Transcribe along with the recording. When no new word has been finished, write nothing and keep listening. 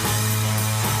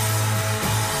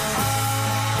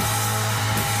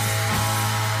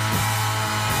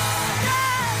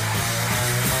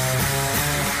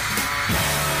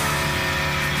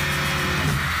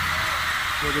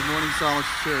Solace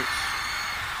Church.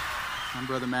 I'm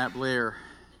Brother Matt Blair.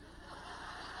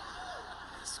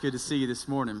 It's good to see you this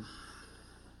morning.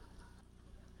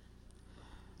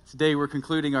 Today we're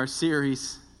concluding our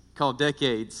series called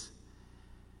Decades.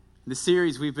 In the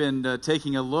series we've been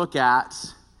taking a look at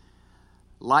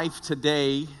life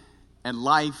today and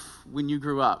life when you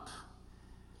grew up.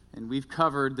 And we've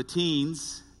covered the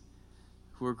teens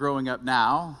who are growing up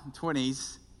now,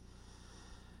 20s,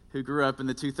 who grew up in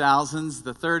the 2000s,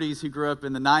 the 30s who grew up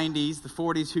in the 90s, the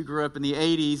 40s who grew up in the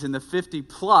 80s, and the 50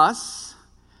 plus.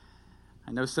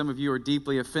 I know some of you are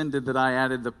deeply offended that I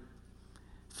added the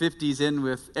 50s in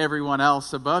with everyone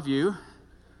else above you.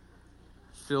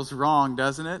 Feels wrong,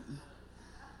 doesn't it?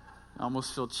 I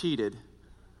almost feel cheated.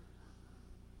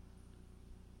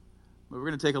 But we're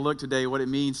going to take a look today at what it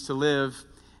means to live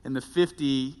in the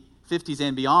 50s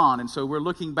and beyond. And so we're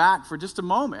looking back for just a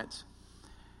moment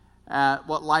at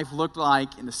what life looked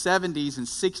like in the 70s and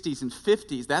 60s and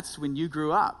 50s. That's when you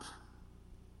grew up.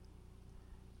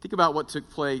 Think about what took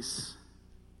place.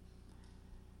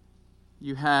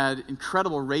 You had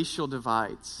incredible racial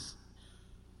divides.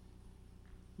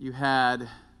 You had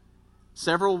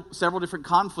several different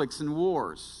conflicts and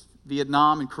wars,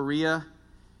 Vietnam and Korea.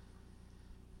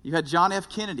 You had John F.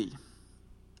 Kennedy,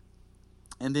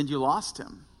 and then you lost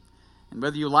him. And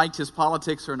whether you liked his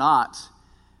politics or not,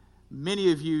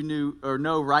 many of you knew or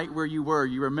know right where you were.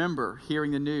 You remember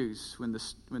hearing the news when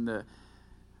the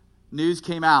news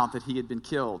came out that he had been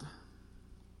killed.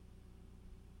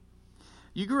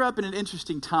 You grew up in an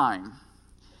interesting time.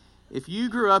 If you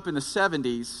grew up in the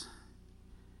 70s,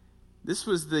 this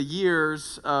was the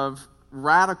years of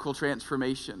radical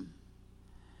transformation.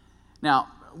 Now,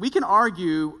 we can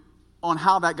argue on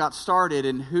how that got started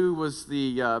and who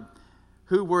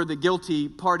were the guilty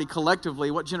party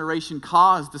collectively, what generation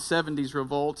caused the 70s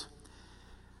revolt.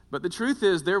 But the truth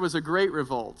is, there was a great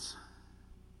revolt.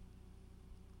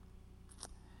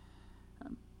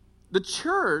 The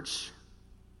church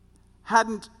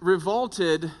hadn't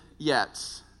revolted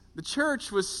yet. The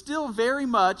church was still very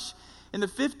much, in the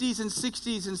 50s and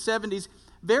 60s and 70s,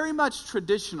 very much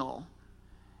traditional.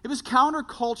 It was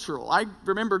countercultural. I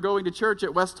remember going to church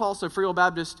at West Tulsa Free Will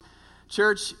Baptist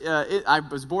Church. I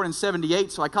was born in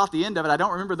 78, so I caught the end of it. I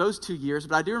don't remember those 2 years,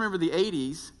 but I do remember the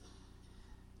 80s.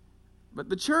 But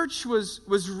the church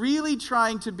was really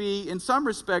trying to be, in some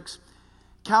respects,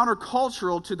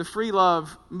 countercultural to the free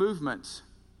love movement.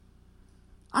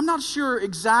 I'm not sure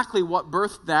exactly what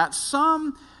birthed that.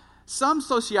 Some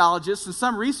sociologists and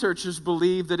some researchers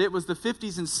believe that it was the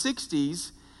 50s and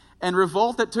 60s and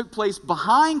revolt that took place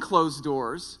behind closed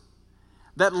doors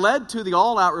that led to the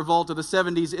all-out revolt of the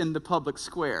 70s in the public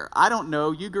square. I don't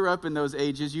know. You grew up in those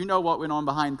ages. You know what went on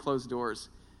behind closed doors.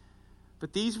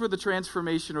 But these were the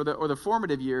transformation or the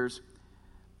formative years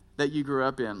that you grew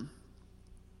up in.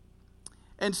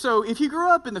 And so if you grew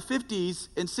up in the 50s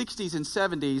and 60s and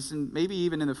 70s, and maybe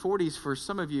even in the 40s for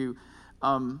some of you,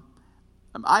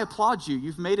 I applaud you.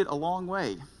 You've made it a long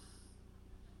way.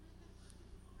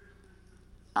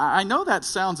 I know that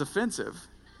sounds offensive.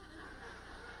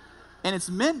 And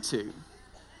it's meant to.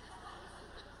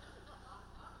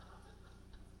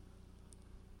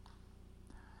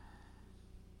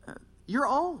 You're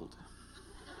old.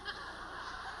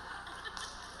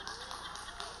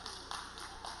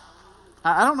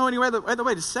 I don't know any other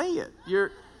way to say it.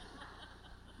 You're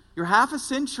half a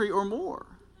century or more.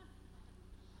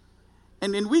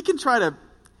 And we can try to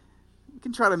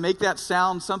make that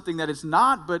sound something that it's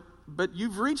not, but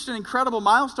you've reached an incredible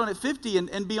milestone at 50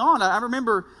 and beyond. I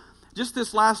remember just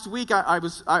this last week,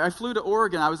 I flew to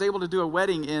Oregon. I was able to do a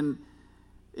wedding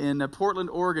in Portland,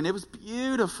 Oregon. It was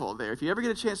beautiful there. If you ever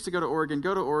get a chance to go to Oregon,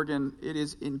 go to Oregon. It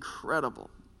is incredible.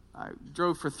 I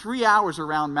drove for 3 hours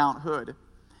around Mount Hood.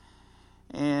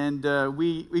 And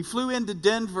we flew into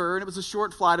Denver, and it was a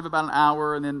short flight of about an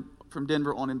hour, and then from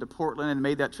Denver on into Portland, and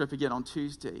made that trip again on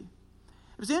Tuesday.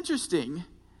 It was interesting.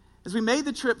 As we made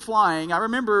the trip flying, I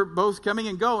remember both coming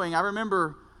and going. I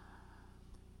remember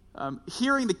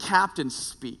hearing the captain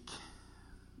speak.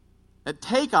 At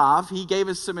takeoff, he gave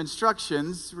us some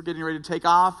instructions. We're getting ready to take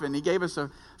off, and he gave us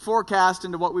a forecast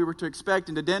into what we were to expect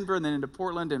into Denver and then into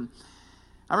Portland. And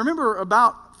I remember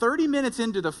about 30 minutes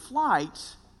into the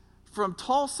flight from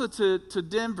Tulsa to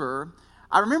Denver,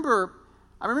 I remember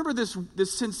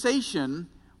this sensation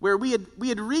where we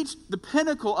had reached the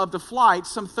pinnacle of the flight,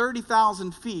 some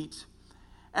 30,000 feet,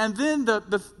 and then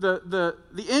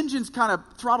the engines kind of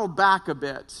throttled back a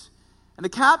bit. And the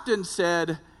captain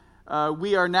said,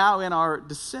 we are now in our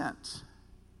descent.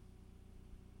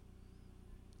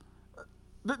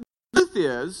 The truth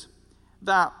is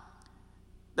that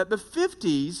the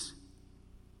 50s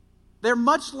they're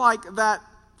much like that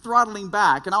throttling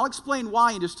back, and I'll explain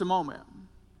why in just a moment.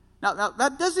 Now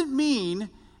that doesn't mean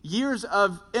years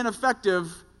of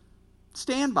ineffective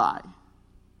standby.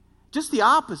 Just the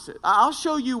opposite. I'll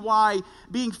show you why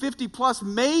being 50 plus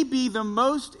may be the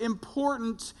most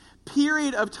important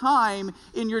period of time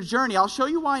in your journey. I'll show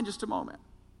you why in just a moment.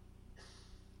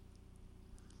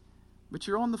 But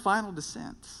you're on the final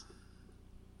descent.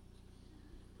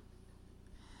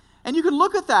 And you can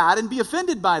look at that and be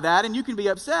offended by that, and you can be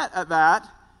upset at that,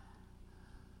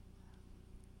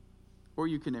 or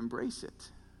you can embrace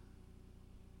it.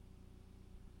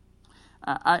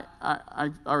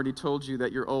 I've already told you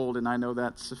that you're old, and I know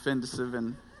that's offensive,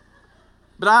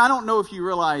 but I don't know if you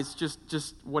realize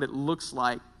just what it looks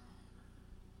like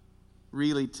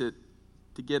really to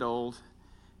get old.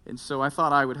 And so I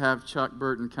thought I would have Chuck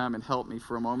Burton come and help me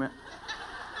for a moment.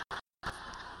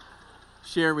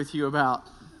 Share with you about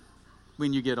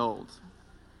when you get old.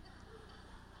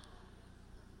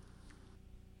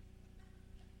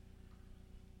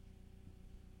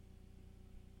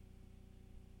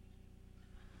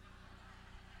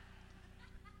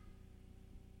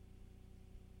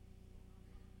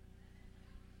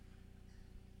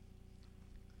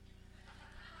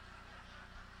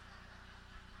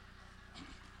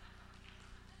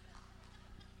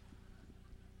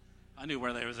 I knew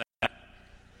where they was at.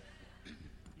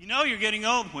 You know you're getting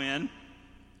old when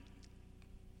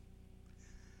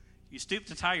you stoop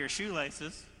to tie your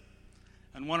shoelaces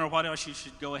and wonder what else you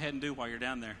should go ahead and do while you're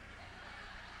down there.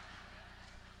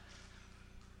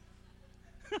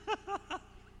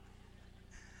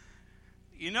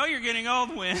 You know you're getting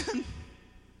old when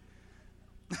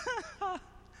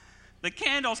the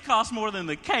candles cost more than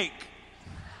the cake.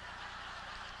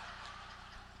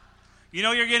 You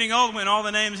know you're getting old when all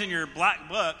the names in your black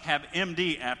book have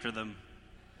MD after them.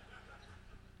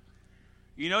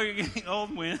 You know you're getting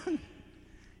old when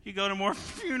you go to more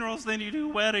funerals than you do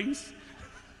weddings.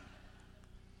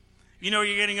 You know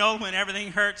you're getting old when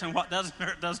everything hurts and what doesn't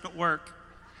hurt doesn't work.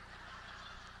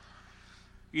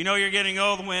 You know you're getting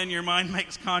old when your mind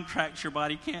makes contracts your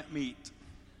body can't meet.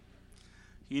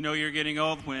 You know you're getting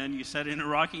old when you sit in a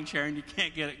rocking chair and you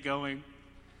can't get it going.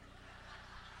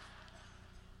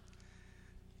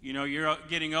 You know you're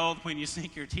getting old when you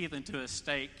sink your teeth into a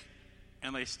steak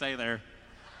and they stay there.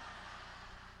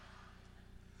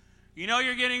 You know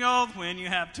you're getting old when you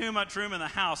have too much room in the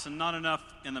house and not enough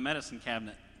in the medicine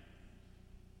cabinet.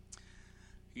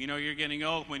 You know you're getting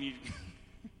old when you...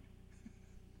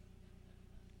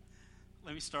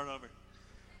 Let me start over.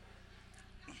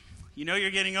 You know you're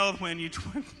getting old when you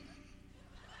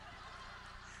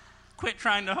quit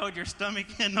trying to hold your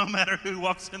stomach in no matter who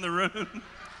walks in the room.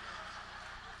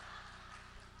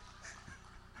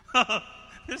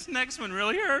 This next one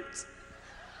really hurts.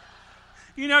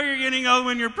 You know you're getting old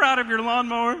when you're proud of your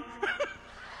lawnmower.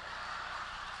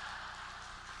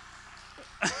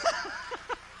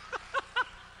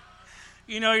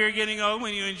 You know you're getting old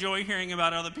when you enjoy hearing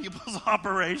about other people's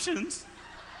operations.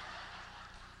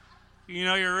 You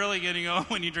know you're really getting old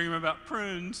when you dream about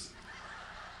prunes.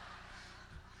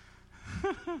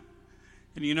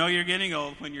 And you know you're getting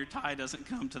old when your tie doesn't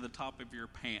come to the top of your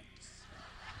pants.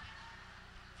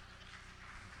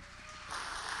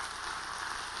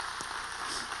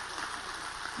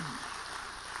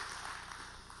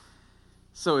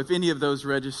 So if any of those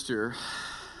register,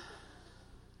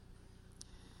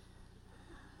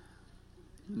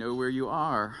 you know where you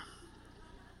are.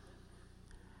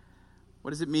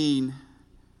 What does it mean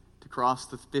to cross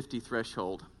the 50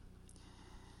 threshold?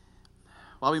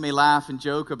 While we may laugh and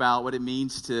joke about what it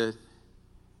means to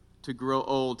grow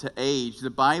old, to age,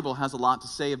 the Bible has a lot to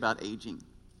say about aging.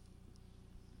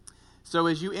 So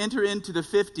as you enter into the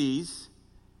 50s,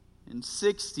 and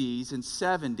 60s and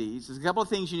 70s, there's a couple of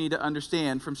things you need to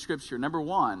understand from Scripture. Number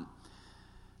one,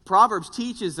 Proverbs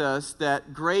teaches us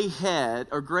that gray head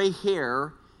or gray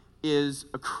hair is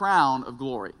a crown of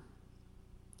glory.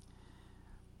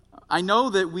 I know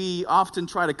that we often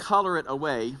try to color it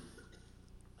away,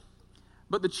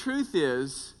 but the truth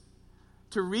is,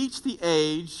 to reach the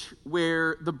age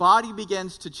where the body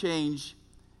begins to change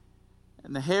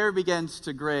and the hair begins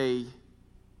to gray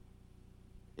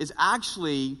is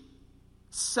actually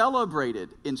celebrated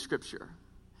in Scripture.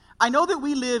 I know that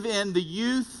we live in the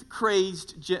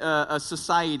youth-crazed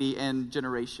society and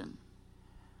generation.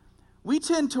 We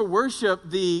tend to worship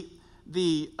the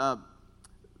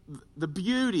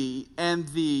beauty and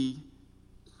the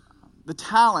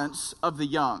talents of the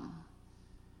young.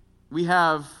 We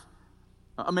have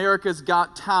America's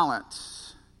Got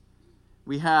Talent.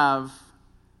 We have,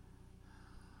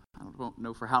 I don't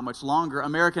know for how much longer,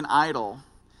 American Idol.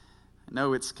 I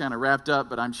know it's kind of wrapped up,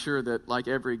 but I'm sure that, like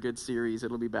every good series,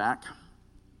 it'll be back.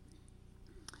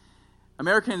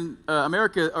 American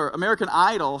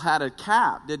Idol had a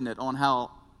cap, didn't it, on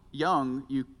how young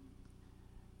you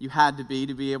had to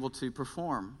be able to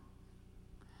perform.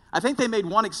 I think they made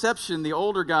one exception, the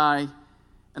older guy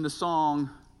in the song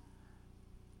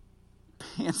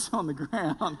Pants on the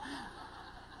Ground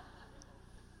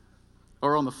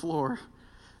or on the floor.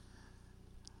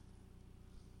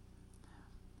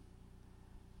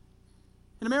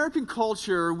 In American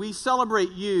culture, we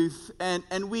celebrate youth,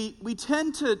 and we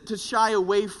tend to shy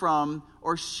away from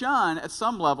or shun, at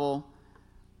some level,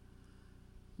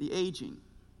 the aging.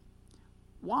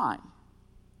 Why?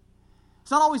 It's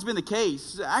not always been the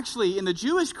case. Actually, in the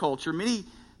Jewish culture, many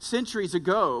centuries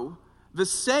ago, the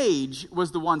sage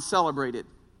was the one celebrated.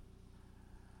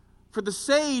 For the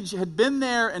sage had been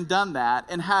there and done that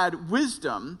and had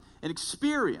wisdom and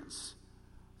experience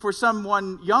for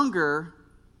someone younger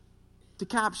to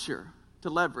capture,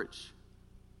 to leverage.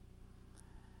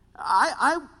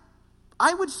 I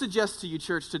would suggest to you,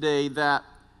 church, today that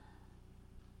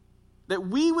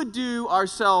we would do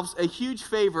ourselves a huge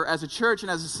favor as a church and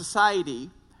as a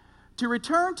society to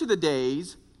return to the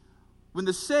days when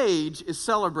the sage is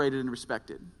celebrated and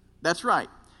respected. That's right.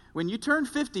 When you turn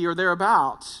 50 or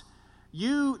thereabouts,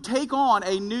 you take on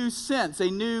a new sense, a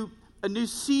new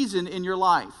season in your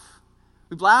life.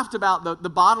 We've laughed about the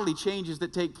bodily changes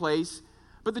that take place,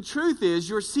 but the truth is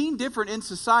you're seen different in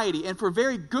society, and for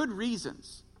very good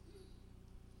reasons.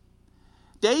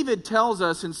 David tells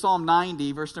us in Psalm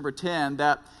 90, verse number 10,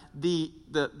 that the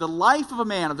life of a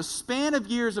man, or the span of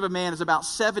years of a man, is about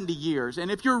 70 years.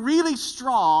 And if you're really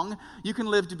strong, you can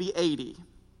live to be 80.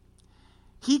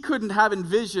 He couldn't have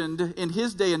envisioned in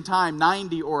his day and time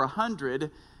 90 or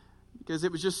 100, because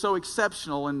it was just so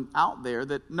exceptional and out there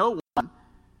that no one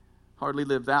hardly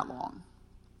lived that long.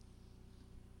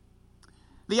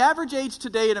 The average age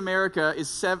today in America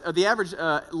is the average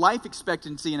life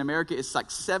expectancy in America is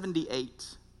like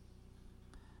 78.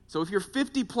 So if you're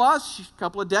 50 plus, a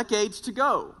couple of decades to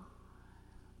go.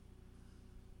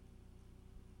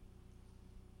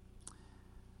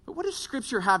 But what does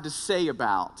Scripture have to say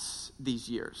about these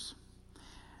years?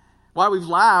 While we've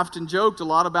laughed and joked a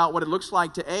lot about what it looks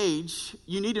like to age,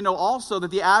 you need to know also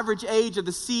that the average age of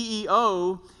the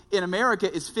CEO in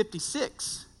America is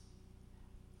 56.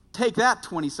 Take that,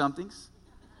 20-somethings.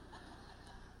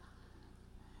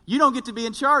 You don't get to be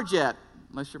in charge yet,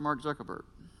 unless you're Mark Zuckerberg.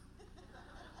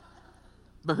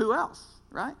 But who else,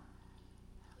 right?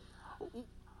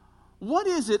 What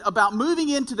is it about moving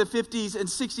into the 50s and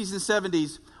 60s and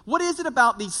 70s? What is it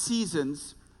about these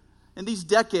seasons and these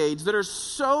decades that are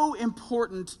so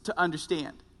important to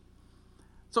understand?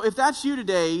 So if that's you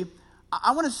today,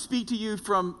 I want to speak to you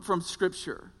from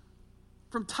Scripture.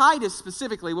 From Titus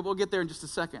specifically, but we'll get there in just a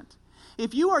second.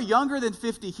 If you are younger than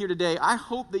 50 here today, I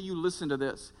hope that you listen to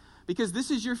this, because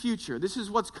this is your future. This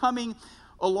is what's coming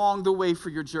along the way for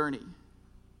your journey.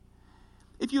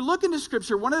 If you look into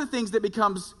Scripture, one of the things that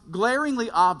becomes glaringly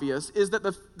obvious is that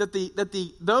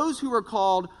those who are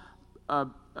called are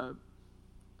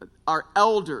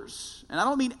elders, and I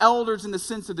don't mean elders in the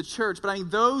sense of the church, but I mean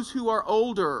those who are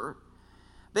older.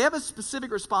 They have a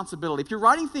specific responsibility. If you're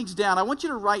writing things down, I want you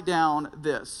to write down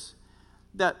this,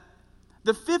 that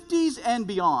the 50s and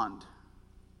beyond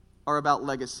are about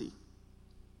legacy.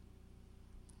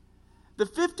 The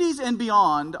 50s and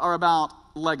beyond are about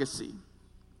legacy.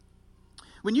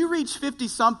 When you reach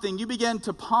 50-something, you begin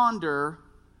to ponder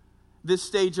this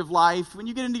stage of life. When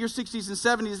you get into your 60s and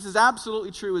 70s, this is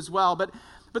absolutely true as well. But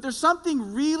there's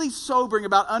something really sobering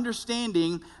about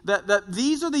understanding that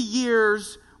these are the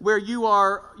years where you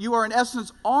are in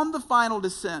essence on the final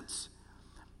descent.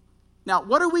 Now,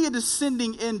 what are we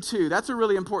descending into? That's a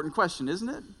really important question, isn't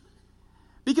it?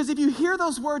 Because if you hear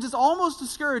those words, it's almost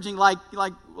discouraging, like,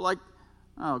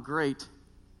 oh, great,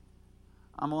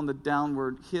 I'm on the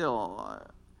downward hill.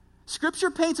 Scripture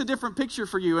paints a different picture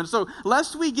for you, and so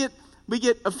lest we get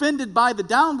offended by the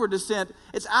downward descent,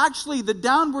 it's actually the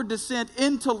downward descent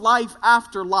into life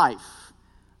after life.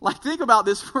 Like, think about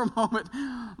this for a moment.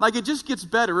 Like, it just gets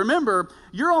better. Remember,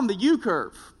 you're on the U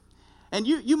curve. And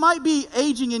you might be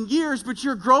aging in years, but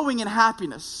you're growing in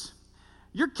happiness.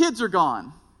 Your kids are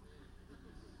gone.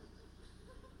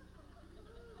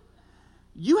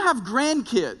 You have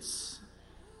grandkids.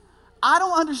 I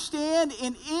don't understand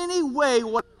in any way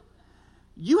what...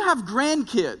 You have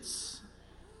grandkids.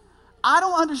 I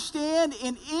don't understand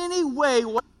in any way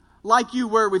what... Like you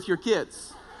were with your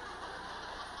kids.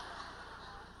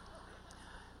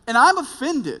 And I'm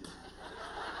offended.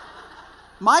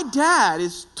 My dad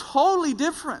is totally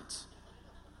different.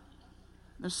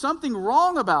 There's something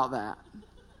wrong about that.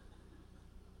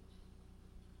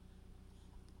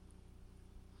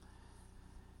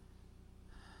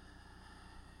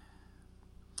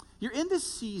 You're in this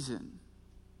season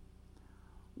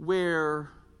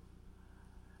where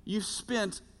you've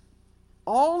spent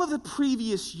all of the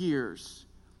previous years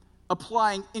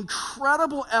applying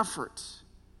incredible effort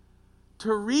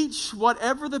to reach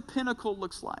whatever the pinnacle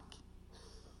looks like.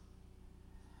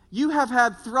 You have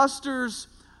had thrusters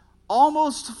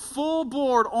almost full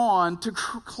board on to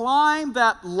climb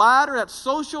that ladder, that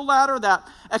social ladder, that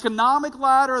economic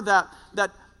ladder, that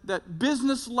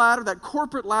business ladder, that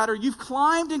corporate ladder. You've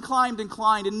climbed and climbed and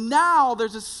climbed, and now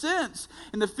there's a sense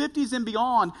in the 50s and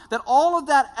beyond that all of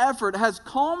that effort has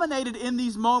culminated in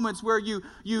these moments where you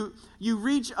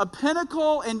reach a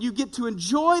pinnacle and you get to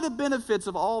enjoy the benefits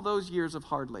of all those years of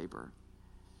hard labor.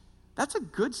 That's a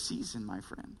good season, my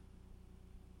friend.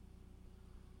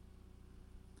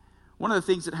 One of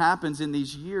the things that happens in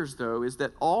these years, though, is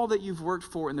that all that you've worked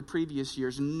for in the previous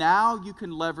years, now you can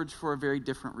leverage for a very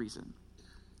different reason.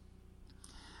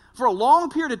 For a long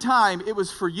period of time, it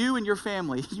was for you and your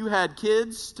family. You had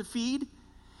kids to feed,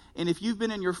 and if you've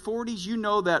been in your 40s, you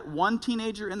know that one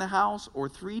teenager in the house or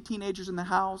 3 teenagers in the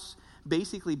house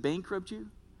basically bankrupt you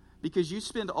because you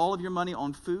spend all of your money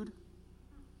on food.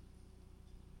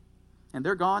 And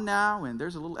they're gone now, and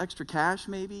there's a little extra cash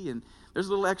maybe, and there's a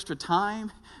little extra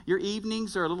time. Your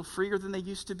evenings are a little freer than they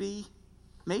used to be.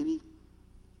 Maybe.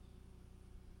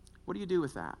 What do you do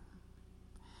with that?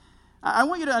 I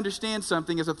want you to understand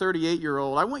something as a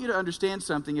 38-year-old. I want you to understand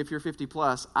something if you're 50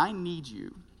 plus. I need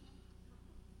you.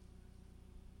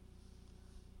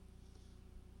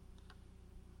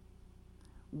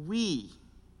 We,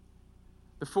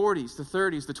 the 40s, the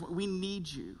 30s, the 20s, we need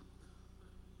you.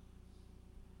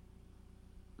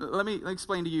 Let me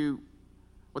explain to you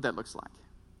what that looks like.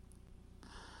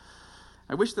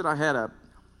 I wish that I had a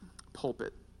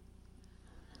pulpit.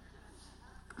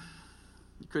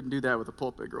 You couldn't do that with a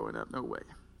pulpit growing up, no way.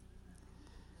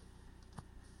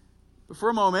 But for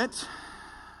a moment,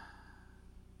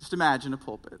 just imagine a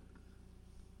pulpit.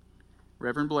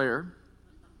 Reverend Blair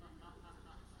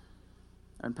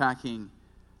unpacking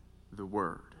the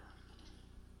Word.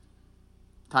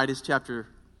 Titus chapter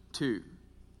 2.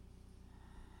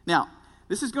 Now,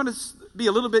 this is going to be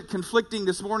a little bit conflicting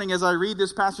this morning as I read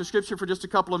this passage of Scripture for just a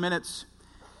couple of minutes.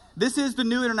 This is the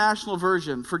New International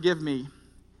Version, forgive me.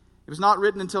 It was not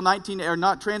written until not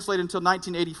translated until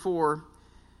 1984.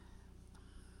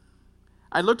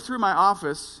 I looked through my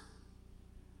office.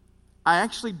 I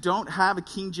actually don't have a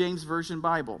King James Version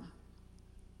Bible.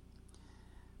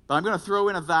 But I'm going to throw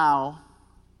in a thou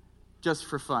just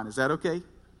for fun. Is that okay?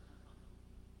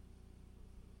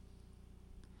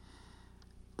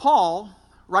 Paul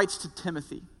writes to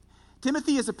Timothy.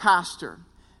 Timothy is a pastor.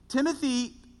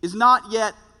 Timothy is not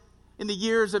yet in the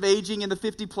years of aging in the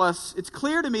 50 plus. It's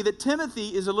clear to me that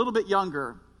Timothy is a little bit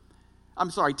younger.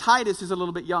 Titus is a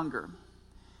little bit younger.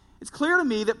 It's clear to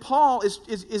me that Paul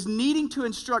is needing to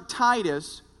instruct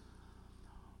Titus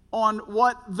on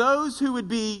what those who would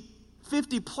be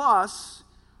 50 plus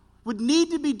would need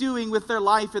to be doing with their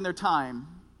life and their time.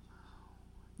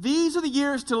 These are the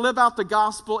years to live out the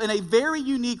gospel in a very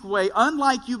unique way,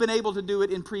 unlike you've been able to do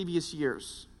it in previous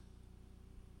years.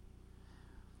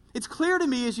 It's clear to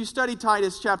me as you study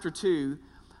Titus chapter 2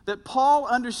 that Paul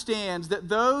understands that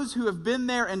those who have been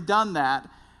there and done that,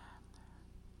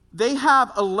 they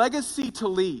have a legacy to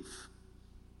leave.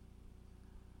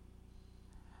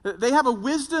 They have a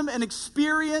wisdom and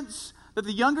experience that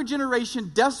the younger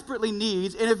generation desperately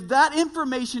needs, and if that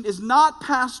information is not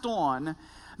passed on,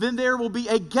 then there will be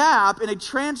a gap in a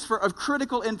transfer of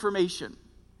critical information.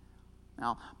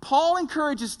 Now, Paul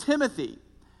encourages Timothy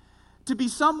to be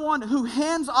someone who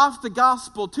hands off the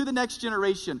gospel to the next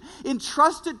generation,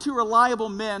 entrust it to reliable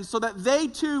men so that they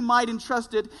too might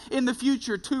entrust it in the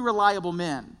future to reliable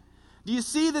men. Do you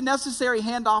see the necessary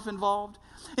handoff involved?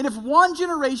 And if one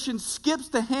generation skips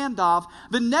the handoff,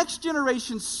 the next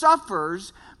generation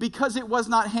suffers because it was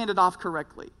not handed off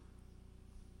correctly.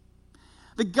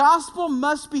 The gospel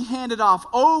must be handed off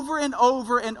over and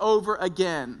over and over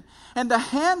again. And the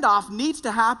handoff needs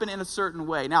to happen in a certain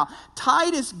way. Now,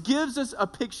 Titus gives us a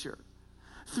picture.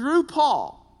 Through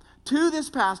Paul, to this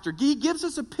pastor, he gives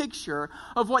us a picture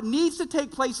of what needs to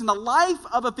take place in the life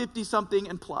of a 50-something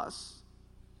and plus,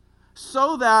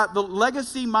 so that the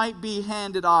legacy might be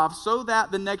handed off, so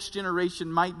that the next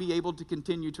generation might be able to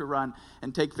continue to run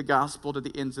and take the gospel to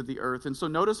the ends of the earth. And so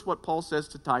notice what Paul says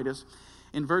to Titus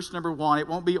in verse number 1. It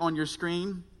won't be on your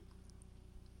screen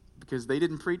because they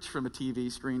didn't preach from a TV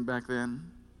screen back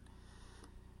then.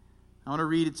 I want to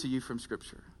read it to you from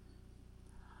Scripture.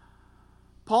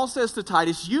 Paul says to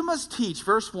Titus, you must teach,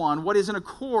 verse 1, what is in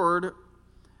accord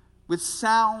with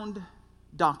sound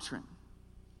doctrine.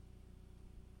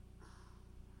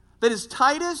 That is,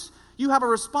 Titus, you have a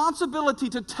responsibility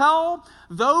to tell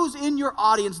those in your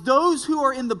audience, those who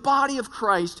are in the body of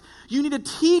Christ, you need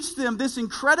to teach them this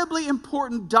incredibly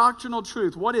important doctrinal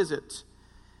truth. What is it?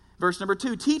 Verse number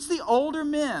 2, teach the older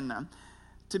men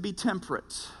to be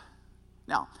temperate.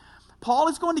 Now, Paul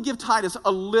is going to give Titus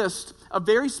a list of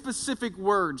very specific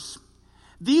words.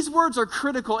 These words are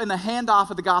critical in the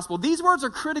handoff of the gospel. These words are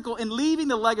critical in leaving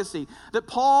the legacy that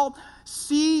Paul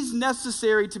sees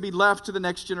necessary to be left to the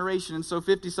next generation. And so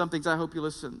 50-somethings, I hope you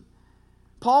listen.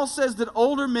 Paul says that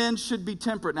older men should be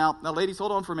temperate. Now, ladies,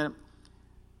 hold on for a minute.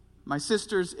 My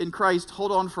sisters in Christ,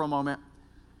 hold on for a moment.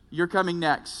 You're coming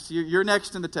next. You're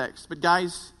next in the text. But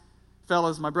guys,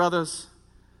 fellas, my brothers,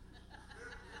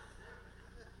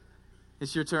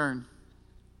 it's your turn.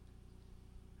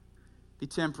 Be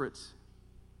temperate.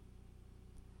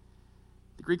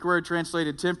 The Greek word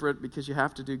translated temperate, because you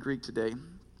have to do Greek today,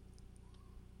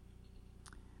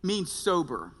 means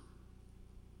sober.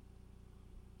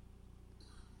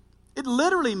 It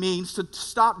literally means to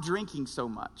stop drinking so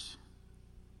much.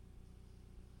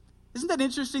 Isn't that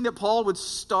interesting that Paul would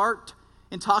start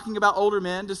in talking about older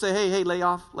men to say, hey, lay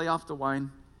off the wine?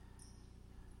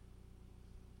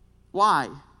 Why?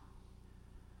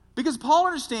 Because Paul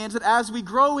understands that as we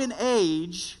grow in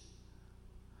age,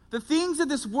 the things of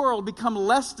this world become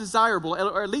less desirable,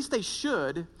 or at least they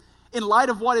should, in light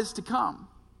of what is to come.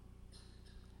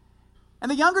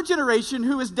 And the younger generation,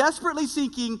 who is desperately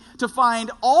seeking to find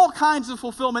all kinds of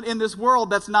fulfillment in this world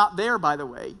that's not there, by the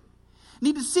way,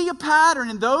 need to see a pattern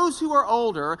in those who are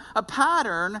older, a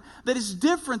pattern that is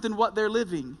different than what they're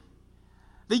living.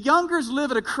 The youngers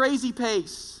live at a crazy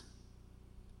pace.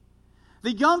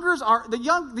 The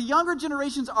younger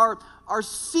generations are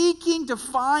seeking to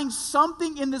find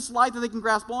something in this life that they can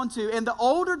grasp onto. And the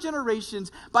older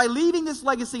generations, by leaving this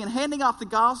legacy and handing off the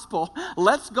gospel,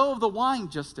 lets go of the wine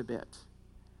just a bit.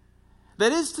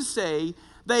 That is to say,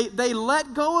 they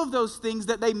let go of those things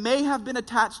that they may have been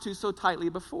attached to so tightly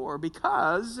before,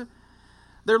 because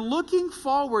they're looking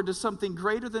forward to something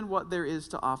greater than what there is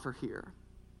to offer here.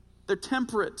 They're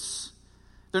temperate.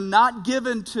 They're not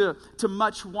given to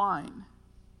much wine.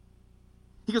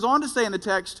 He goes on to say in the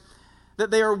text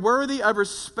that they are worthy of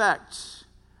respect.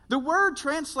 The word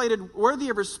translated worthy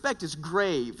of respect is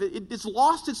grave. It's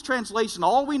lost its translation.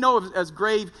 All we know of as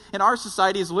grave in our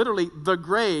society is literally the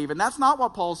grave. And that's not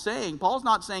what Paul's saying. Paul's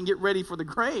not saying get ready for the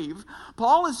grave.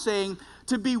 Paul is saying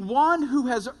to be one who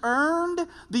has earned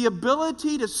the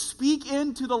ability to speak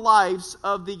into the lives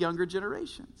of the younger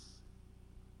generations.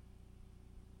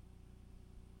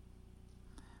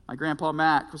 My grandpa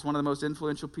Mac was one of the most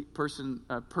influential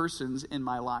persons in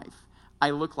my life.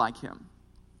 I look like him.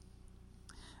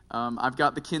 I've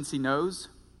got the Kinsey nose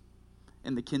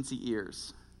and the Kinsey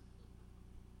ears.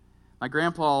 My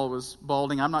grandpa was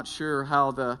balding. I'm not sure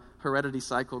how the heredity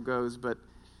cycle goes, but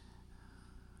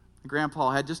my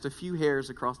grandpa had just a few hairs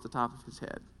across the top of his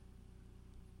head.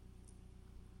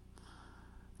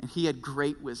 And he had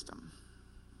great wisdom.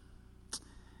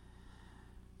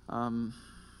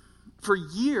 For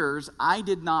years, I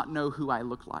did not know who I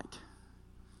looked like.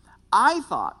 I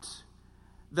thought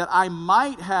that I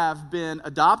might have been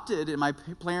adopted and my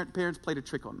parents played a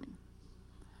trick on me.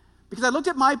 Because I looked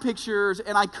at my pictures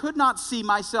and I could not see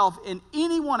myself in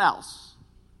anyone else.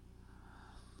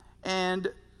 And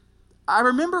I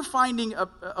remember finding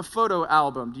a photo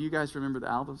album. Do you guys remember the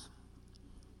albums?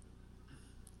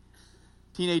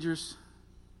 Teenagers,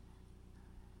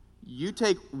 you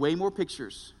take way more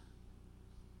pictures.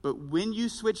 But when you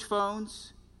switch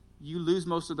phones, you lose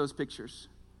most of those pictures.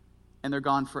 And they're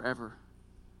gone forever.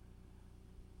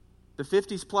 The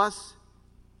 50s plus,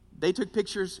 they took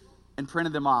pictures and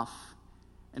printed them off.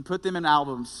 And put them in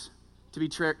albums to be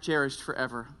cherished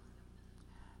forever.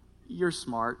 You're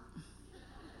smart.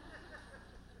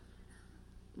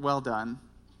 Well done.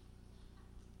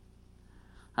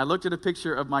 I looked at a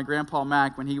picture of my grandpa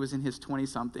Mac when he was in his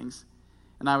 20-somethings.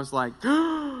 And I was like,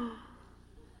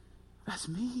 that's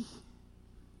me.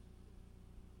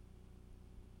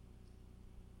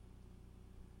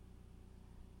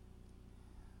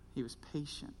 He was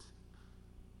patient.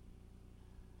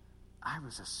 I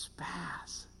was a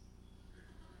spaz.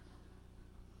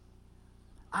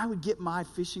 I would get my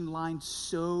fishing line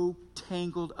so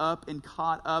tangled up and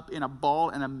caught up in a ball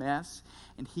and a mess,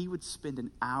 and he would spend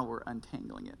an hour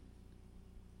untangling it.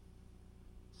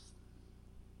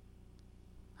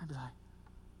 I'd be like,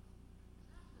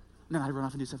 and then I'd run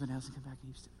off and do something else and come back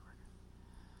and he'd still be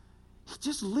working.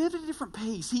 just lived at a different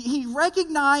pace. He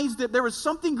recognized that there was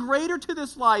something greater to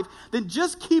this life than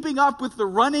just keeping up with the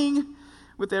running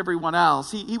with everyone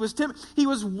else. He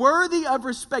was worthy of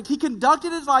respect. He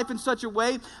conducted his life in such a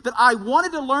way that I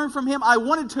wanted to learn from him. I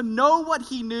wanted to know what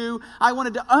he knew. I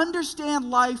wanted to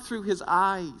understand life through his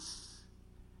eyes.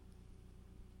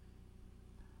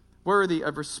 Worthy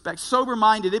of respect.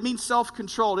 Sober-minded. It means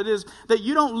self-controlled. It is that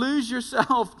you don't lose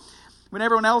yourself when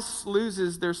everyone else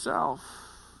loses their self.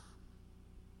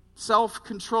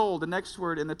 Self-controlled, the next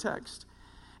word in the text.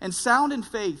 And sound in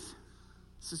faith.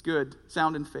 This is good.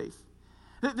 Sound in faith.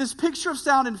 This picture of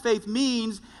sound in faith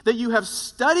means that you have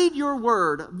studied your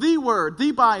word,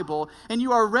 the Bible, and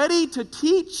you are ready to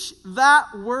teach that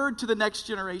word to the next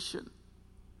generation.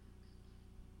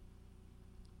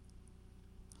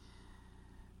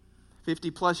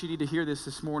 +50, you need to hear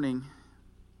this morning.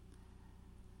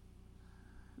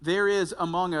 There is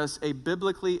among us a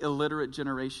biblically illiterate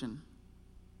generation.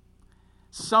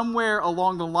 Somewhere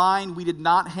along the line, we did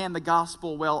not hand the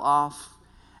gospel well off,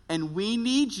 and we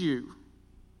need you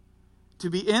to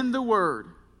be in the Word,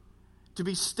 to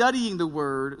be studying the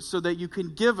Word so that you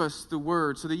can give us the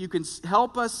Word, so that you can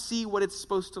help us see what it's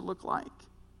supposed to look like.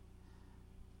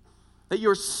 That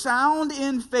you're sound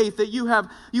in faith, that you have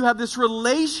this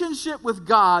relationship with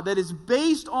God that is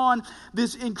based on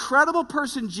this incredible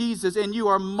person, Jesus, and you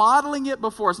are modeling it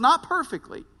before us. Not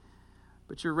perfectly,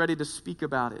 but you're ready to speak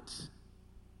about it.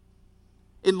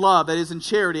 In love, that is in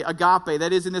charity, agape,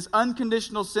 that is in this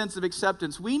unconditional sense of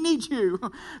acceptance. We need you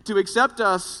to accept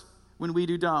us when we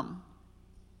do dumb.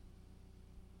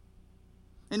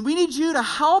 And we need you to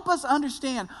help us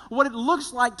understand what it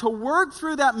looks like to work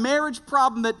through that marriage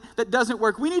problem that doesn't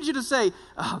work. We need you to say,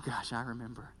 oh gosh, I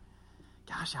remember.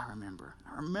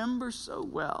 I remember so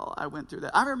well I went through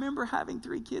that. I remember having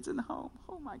 3 kids in the home.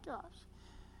 Oh my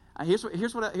gosh.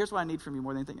 Here's what I need from you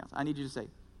more than anything else. I need you to say,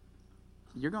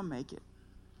 you're going to make it.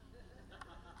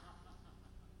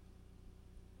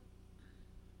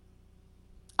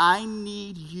 I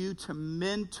need you to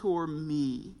mentor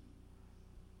me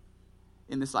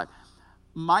in this life.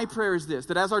 My prayer is this,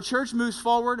 that as our church moves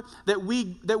forward, that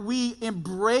we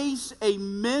embrace a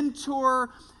mentor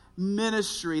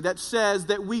ministry that says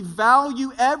that we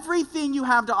value everything you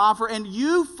have to offer and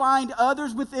you find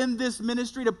others within this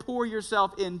ministry to pour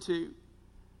yourself into.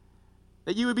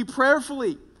 That you would be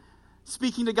prayerfully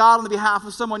speaking to God on the behalf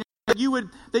of someone, that you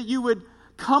would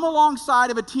come alongside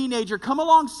of a teenager, come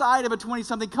alongside of a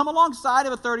 20-something, come alongside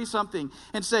of a 30-something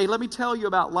and say, let me tell you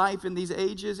about life in these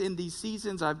ages, in these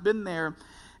seasons. I've been there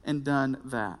and done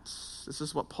that. This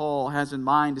is what Paul has in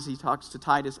mind as he talks to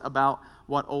Titus about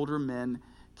what older men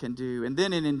can do. And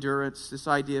then in endurance, this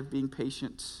idea of being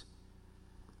patient.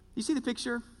 You see the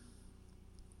picture?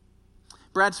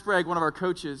 Brad Sprague, one of our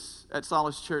coaches at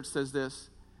Solace Church, says this,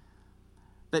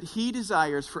 that he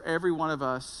desires for every one of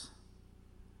us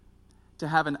to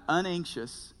have an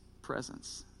unanxious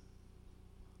presence.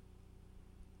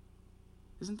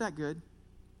 Isn't that good?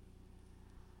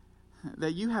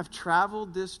 That you have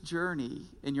traveled this journey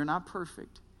and you're not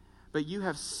perfect, but you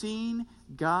have seen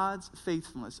God's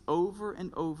faithfulness over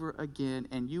and over again,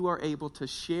 and you are able to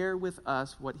share with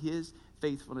us what his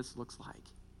faithfulness looks like.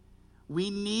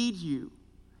 We need you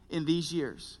in these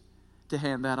years to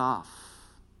hand that off.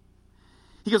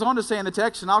 He goes on to say in the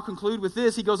text, and I'll conclude with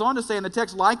this, he goes on to say in the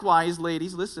text, likewise,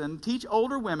 ladies, listen, teach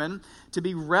older women to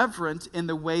be reverent in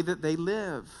the way that they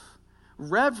live.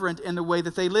 Reverent in the way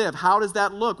that they live. How does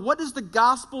that look? What does the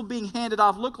gospel being handed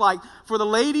off look like for the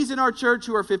ladies in our church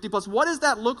who are 50 plus? What does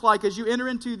that look like as you enter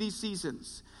into these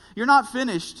seasons? You're not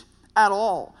finished at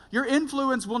all. Your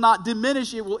influence will not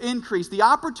diminish, it will increase. The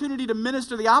opportunity to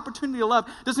minister, the opportunity to love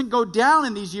doesn't go down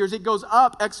in these years, it goes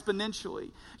up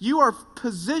exponentially. You are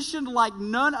positioned like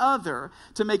none other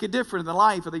to make a difference in the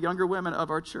life of the younger women of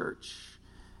our church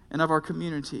and of our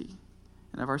community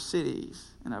and of our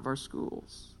cities and of our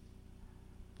schools.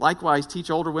 Likewise,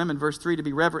 teach older women, verse 3, to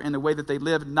be reverent in the way that they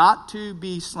live, not to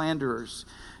be slanderers.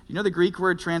 You know the Greek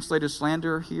word translated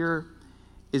slander here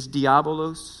is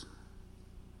diabolos.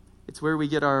 It's where we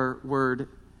get our word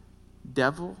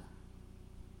devil.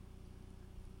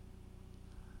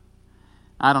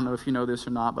 I don't know if you know this or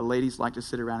not, but ladies like to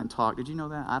sit around and talk. Did you know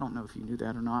that? I don't know if you knew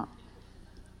that or not.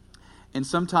 And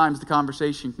sometimes the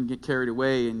conversation can get carried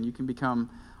away and you can become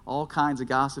all kinds of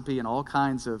gossipy and all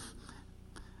kinds of,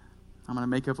 I'm going to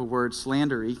make up a word,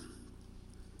 slandery.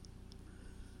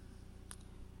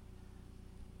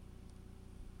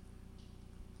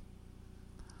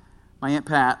 My Aunt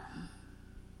Pat,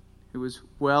 who was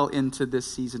well into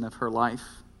this season of her life,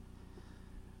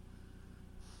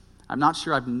 I'm not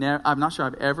sure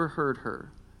I've ever heard her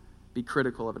be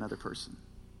critical of another person.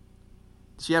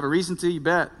 Did she have a reason to? You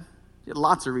bet. She had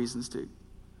lots of reasons to.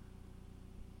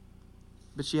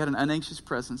 But she had an unanxious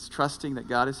presence, trusting that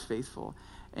God is faithful,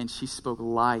 and she spoke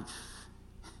life.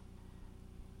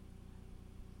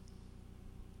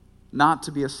 Not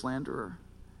to be a slanderer.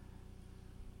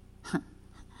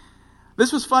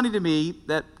 This was funny to me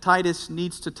that Titus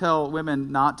needs to tell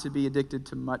women not to be addicted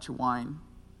to much wine.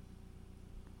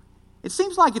 It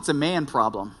seems like it's a man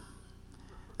problem,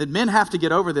 that men have to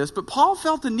get over this, but Paul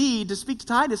felt the need to speak to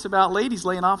Titus about ladies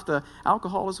laying off the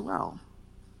alcohol as well.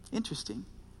 Interesting.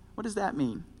 What does that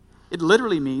mean? It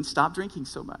literally means stop drinking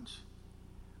so much.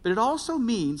 But it also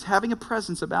means having a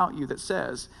presence about you that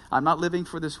says, I'm not living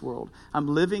for this world. I'm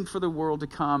living for the world to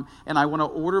come, and I want to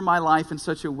order my life in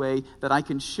such a way that I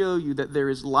can show you that there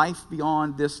is life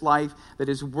beyond this life that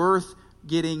is worth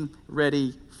getting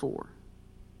ready for.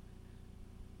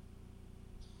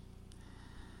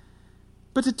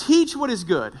 But to teach what is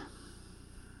good.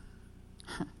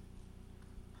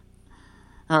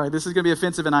 All right, this is going to be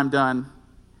offensive, and I'm done.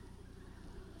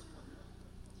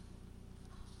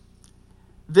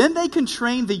 Then they can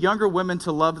train the younger women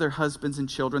to love their husbands and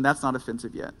children. That's not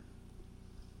offensive yet.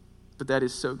 But that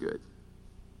is so good.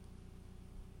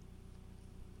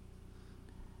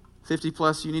 50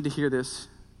 plus, you need to hear this.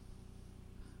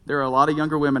 There are a lot of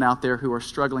younger women out there who are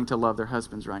struggling to love their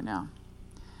husbands right now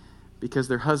because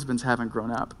their husbands haven't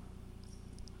grown up.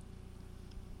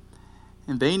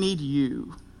 And they need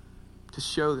you to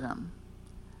show them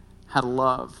how to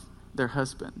love their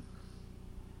husband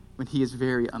when he is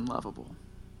very unlovable.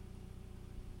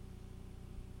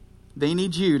 They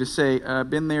need you to say,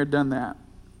 been there, done that.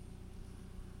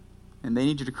 And they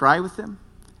need you to cry with them.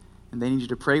 And they need you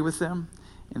to pray with them.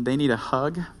 And they need a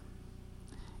hug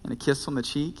and a kiss on the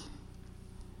cheek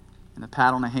and a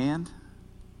pat on the hand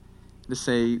to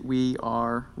say, we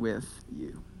are with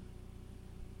you.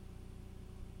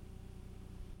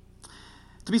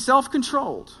 To be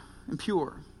self-controlled and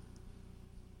pure.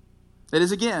 That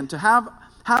is, again, to have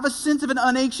a sense of an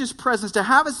unanxious presence, to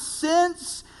have a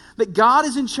sense that God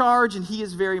is in charge and he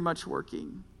is very much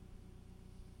working.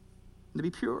 And to be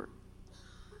pure.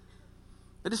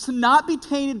 That is to not be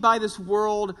tainted by this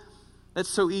world that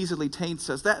so easily taints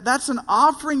us. That's an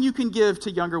offering you can give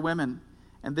to younger women.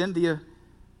 And then the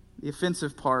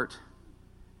offensive part,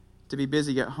 to be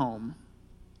busy at home.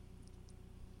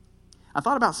 I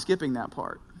thought about skipping that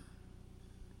part.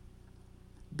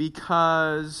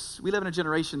 Because we live in a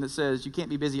generation that says you can't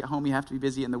be busy at home, you have to be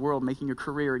busy in the world, making your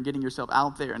career and getting yourself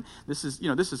out there. And this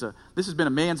has been a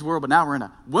man's world, but now we're in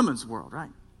a woman's world, right?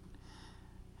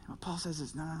 And what Paul says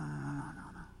is, no.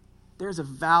 There's a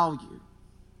value.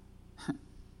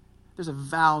 There's a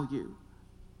value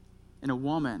in a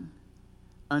woman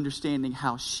understanding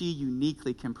how she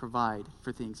uniquely can provide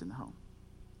for things in the home.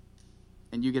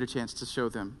 And you get a chance to show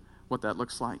them what that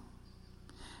looks like.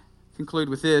 Conclude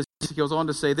with this. He goes on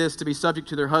to say this, to be subject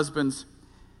to their husbands.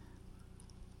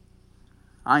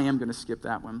 I am going to skip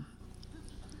that one.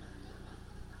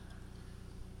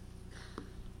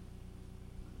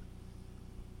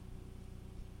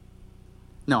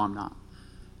 No, I'm not.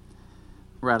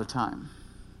 We're out of time.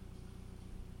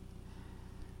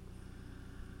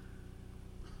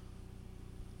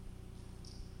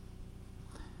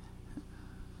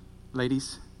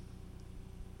 Ladies,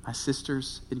 my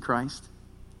sisters in Christ,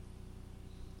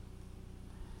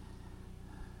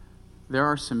 there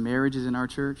are some marriages in our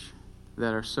church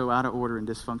that are so out of order and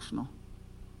dysfunctional.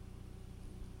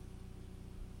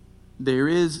 There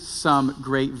is some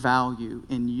great value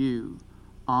in you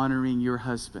honoring your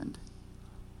husband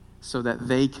so that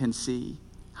they can see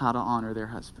how to honor their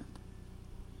husband.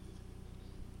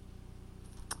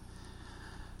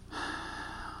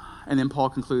 And then Paul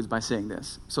concludes by saying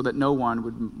this, so that no one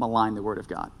would malign the word of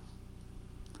God.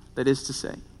 That is to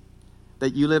say,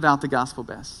 that you live out the gospel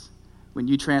best when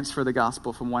you transfer the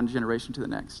gospel from one generation to the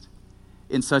next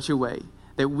in such a way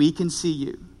that we can see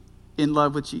you in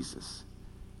love with Jesus,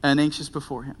 unanxious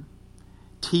before him,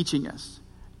 teaching us,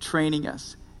 training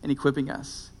us, and equipping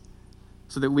us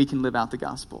so that we can live out the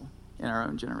gospel in our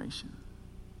own generation.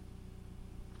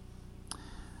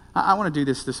 I want to do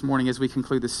this morning as we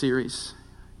conclude this series.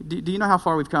 Do you know how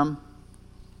far we've come?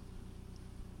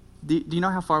 Do you know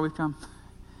how far we've come?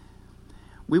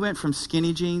 We went from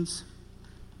skinny jeans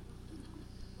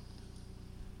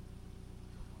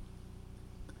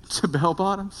to bell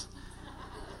bottoms.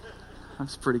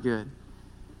 That's pretty good.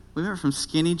 We went from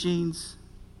skinny jeans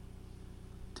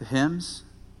to hymns.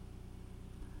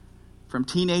 From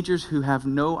teenagers who have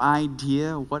no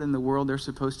idea what in the world they're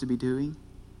supposed to be doing,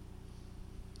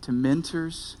 to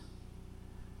mentors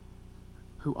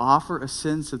who offer a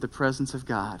sense of the presence of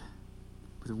God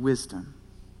with wisdom,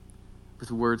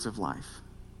 with words of life.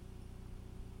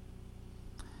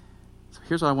 So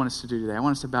here's what I want us to do today. I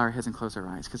want us to bow our heads and close our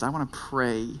eyes because I want to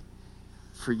pray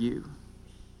for you.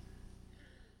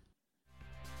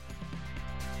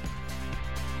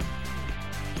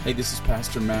 Hey, this is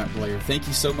Pastor Matt Blair. Thank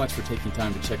you so much for taking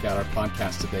time to check out our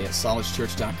podcast today at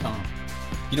solidchurch.com.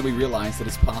 You know, we realize that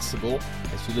it's possible,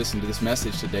 as you listen to this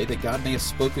message today, that God may have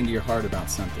spoken to your heart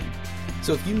about something.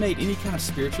 So if you made any kind of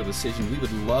spiritual decision, we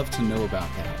would love to know about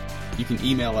that. You can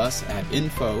email us at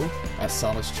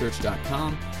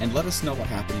info@solidchurch.com and let us know what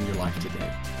happened in your life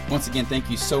today. Once again, thank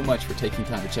you so much for taking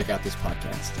time to check out this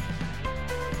podcast.